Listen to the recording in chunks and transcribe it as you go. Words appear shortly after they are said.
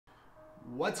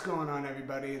What's going on,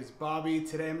 everybody? It's Bobby.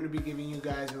 Today I'm going to be giving you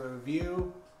guys a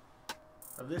review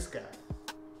of this guy.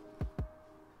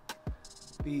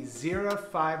 The Zeera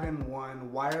 5-in-1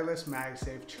 wireless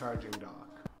Magsafe charging dock.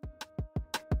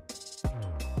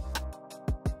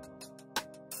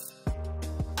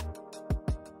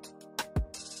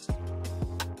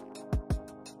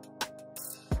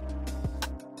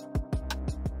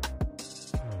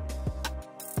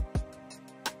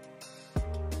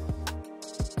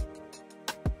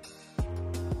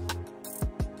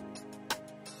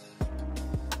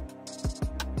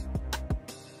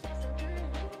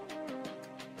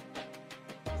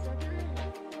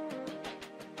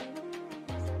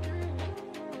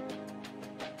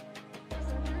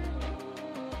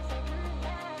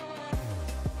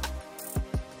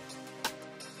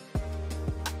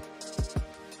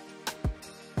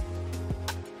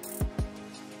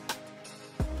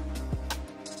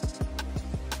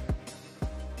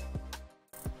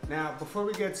 Now, before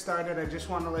we get started, I just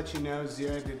want to let you know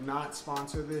Zeera did not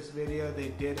sponsor this video. They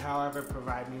did, however,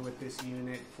 provide me with this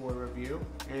unit for review.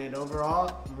 And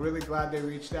overall, I'm really glad they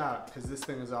reached out because this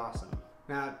thing is awesome.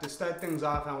 Now, to start things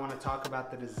off, I want to talk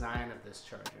about the design of this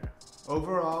charger.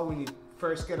 Overall, when you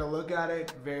first get a look at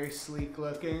it, very sleek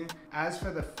looking. As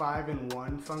for the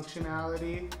 5-in-1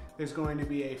 functionality, there's going to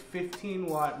be a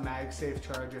 15-watt Magsafe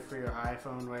charger for your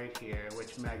iPhone right here,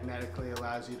 which magnetically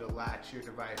allows you to latch your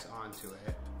device onto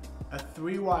it. A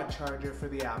 3-watt charger for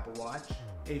the Apple Watch,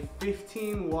 a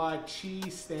 15-watt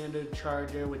Qi standard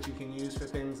charger, which you can use for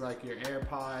things like your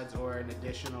AirPods or an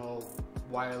additional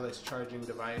wireless charging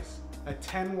device, a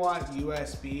 10-watt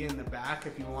USB in the back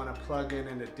if you want to plug in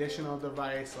an additional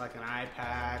device like an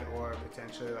iPad or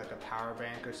potentially like a power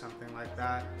bank or something like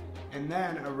that. And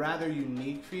then a rather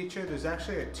unique feature, there's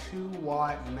actually a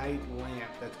 2-watt night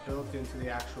lamp that's built into the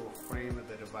actual frame of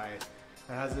the device.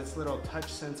 It has this little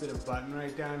touch-sensitive button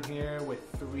right down here with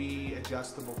 3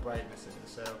 adjustable brightnesses.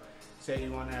 So say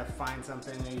you want to find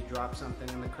something or you drop something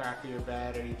in the crack of your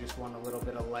bed or you just want a little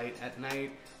bit of light at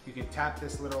night, you can tap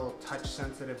this little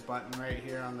touch-sensitive button right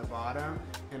here on the bottom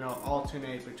and it'll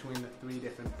alternate between the 3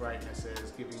 different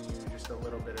brightnesses, giving you just a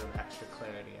little bit of extra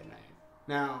clarity at night.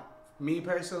 Now, me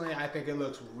personally, I think it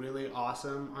looks really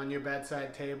awesome on your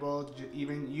bedside table.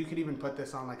 You could even put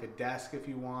this on like a desk if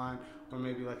you want, or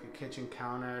maybe like a kitchen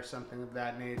counter or something of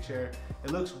that nature.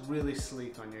 It looks really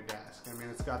sleek on your desk. I mean,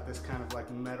 it's got this kind of like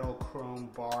metal chrome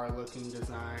bar looking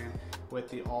design with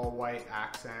the all white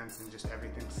accents, and just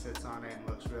everything sits on it and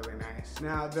looks really nice.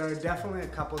 Now, there are definitely a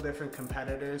couple different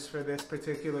competitors for this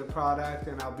particular product,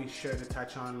 and I'll be sure to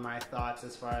touch on my thoughts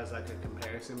as far as like a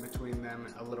comparison between them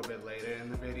a little bit later in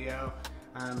the video.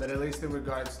 But at least in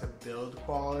regards to build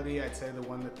quality, I'd say the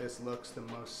one that this looks the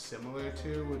most similar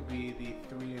to would be the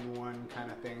 3-in-1 kind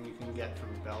of thing you can get from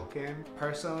Belkin.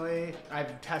 Personally,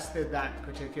 I've tested that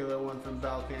particular one from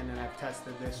Belkin and I've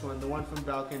tested this one. The one from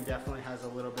Belkin definitely has a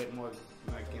little bit more,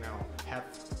 like, you know,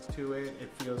 heft to it. It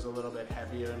feels a little bit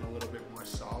heavier and a little bit more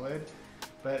solid.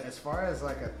 But as far as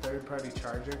like a third-party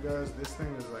charger goes, this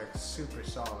thing is like super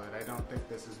solid. I don't think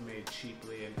this is made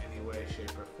cheaply in any way,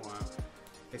 shape, or form.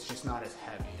 It's just not as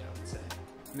heavy, I would say.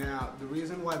 Now, the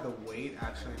reason why the weight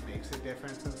actually makes a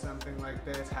difference in something like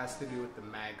this has to do with the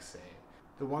Magsafe.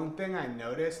 The one thing I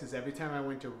noticed is every time I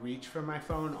went to reach for my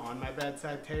phone on my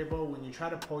bedside table, when you try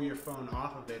to pull your phone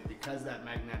off of it, because that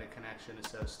magnetic connection is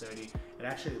so sturdy, it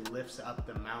actually lifts up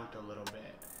the mount a little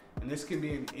bit. And this can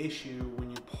be an issue when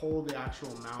you pull the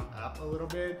actual mount up a little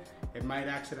bit. It might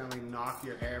accidentally knock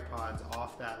your AirPods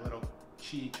off that little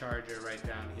Qi charger right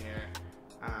down here,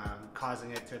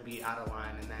 causing it to be out of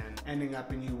line and then ending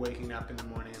up in you waking up in the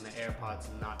morning and the AirPods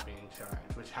not being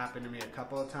charged, which happened to me a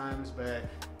couple of times, but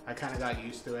I kind of got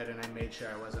used to it and I made sure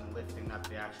I wasn't lifting up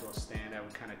the actual stand. I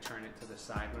would kind of turn it to the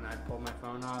side when I pull my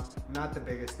phone off. Not the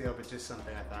biggest deal, but just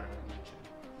something I thought I would mention.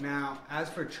 Now, as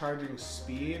for charging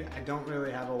speed, I don't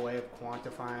really have a way of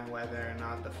quantifying whether or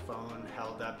not the phone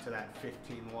held up to that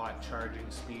 15-watt charging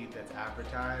speed that's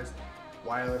advertised.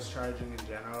 Wireless charging in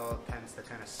general tends to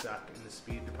kind of suck in the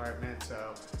speed department,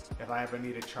 so if I ever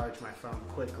need to charge my phone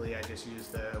quickly, I just use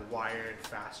the wired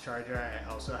fast charger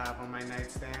I also have on my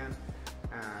nightstand.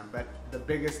 But the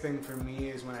biggest thing for me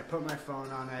is when I put my phone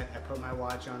on it, I put my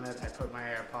watch on it, I put my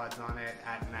AirPods on it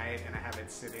at night, and I have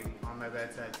it sitting on my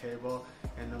bedside table.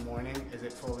 In the morning, is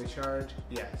it fully charged?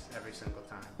 Yes, every single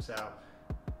time. So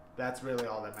that's really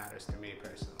all that matters to me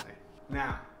personally.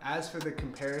 Now, As for the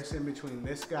comparison between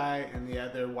this guy and the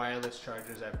other wireless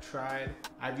chargers I've tried,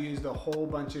 I've used a whole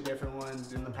bunch of different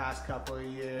ones in the past couple of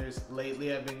years.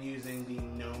 Lately I've been using the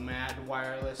Nomad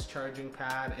wireless charging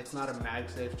pad. It's not a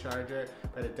MagSafe charger,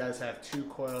 but it does have 2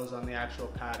 coils on the actual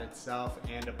pad itself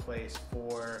and a place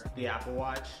for the Apple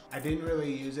Watch. I didn't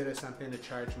really use it as something to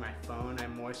charge my phone. I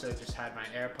more so just had my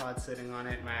AirPods sitting on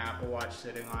it, my Apple Watch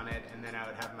sitting on it, and then I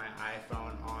would have my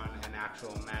iPhone on an actual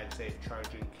MagSafe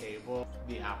charging cable,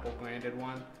 the Apple branded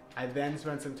one. I then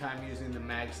spent some time using the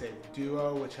Magsafe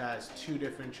Duo, which has 2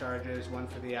 different chargers, one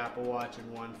for the Apple Watch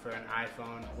and one for an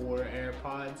iPhone or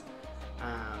AirPods.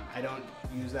 I don't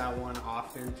use that one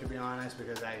often, to be honest,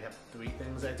 because I have 3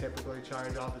 things I typically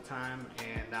charge all the time,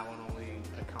 and that one only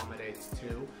accommodates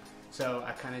 2. So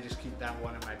I kind of just keep that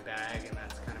one in my bag, and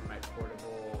that's kind of my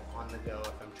portable on the go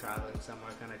if I'm traveling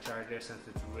somewhere kind of charger, since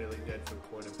it's really good for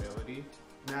portability.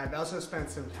 Now I've also spent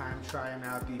some time trying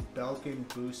out the Belkin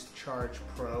Boost Charge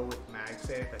Pro with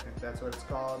MagSafe. I think that's what it's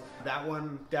called. That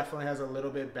one definitely has a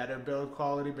little bit better build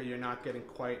quality, but you're not getting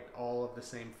quite all of the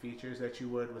same features that you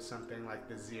would with something like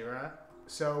the Zeera.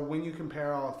 So when you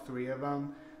compare all 3 of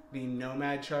them, the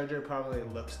Nomad charger probably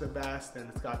looks the best, and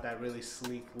it's got that really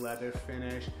sleek leather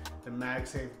finish. The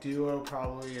Magsafe Duo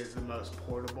probably is the most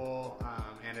portable,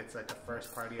 and it's like a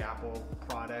first-party Apple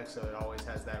product, so it always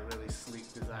has that really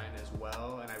sleek design as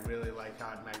well, and I really like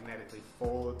how it magnetically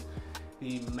folds.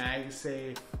 The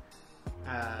Magsafe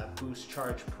Boost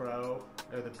Charge Pro,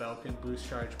 or the Belkin Boost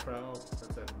Charge Pro, that's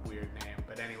a weird name,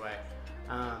 but anyway.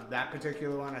 That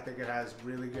particular one, I think it has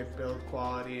really good build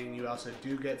quality, and you also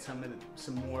do get some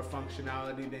more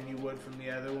functionality than you would from the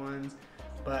other ones.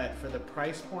 But for the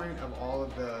price point of all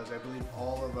of those, I believe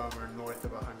all of them are north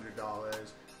of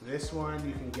 $100. This one,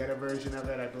 you can get a version of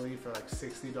it, I believe, for like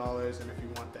 $60, and if you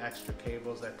want the extra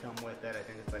cables that come with it, I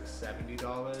think it's like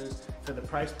 $70. For the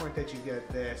price point that you get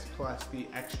this, plus the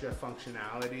extra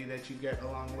functionality that you get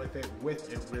along with it,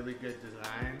 with a really good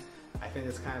design, I think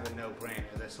it's kind of a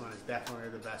no-brainer. This one is definitely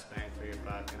the best bang for your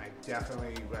buck, and I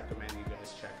definitely recommend you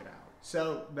guys check it out.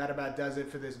 So that about does it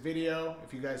for this video.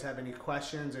 If you guys have any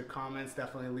questions or comments,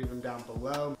 definitely leave them down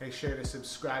below. Make sure to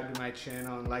subscribe to my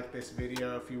channel and like this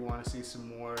video if you want to see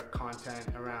some more content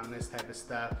around this type of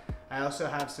stuff. I also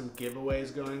have some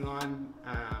giveaways going on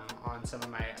some of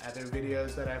my other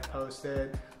videos that I've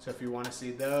posted. So if you want to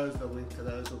see those, the link to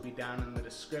those will be down in the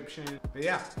description. But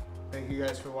yeah, thank you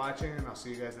guys for watching, and I'll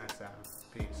see you guys next time.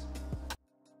 Peace.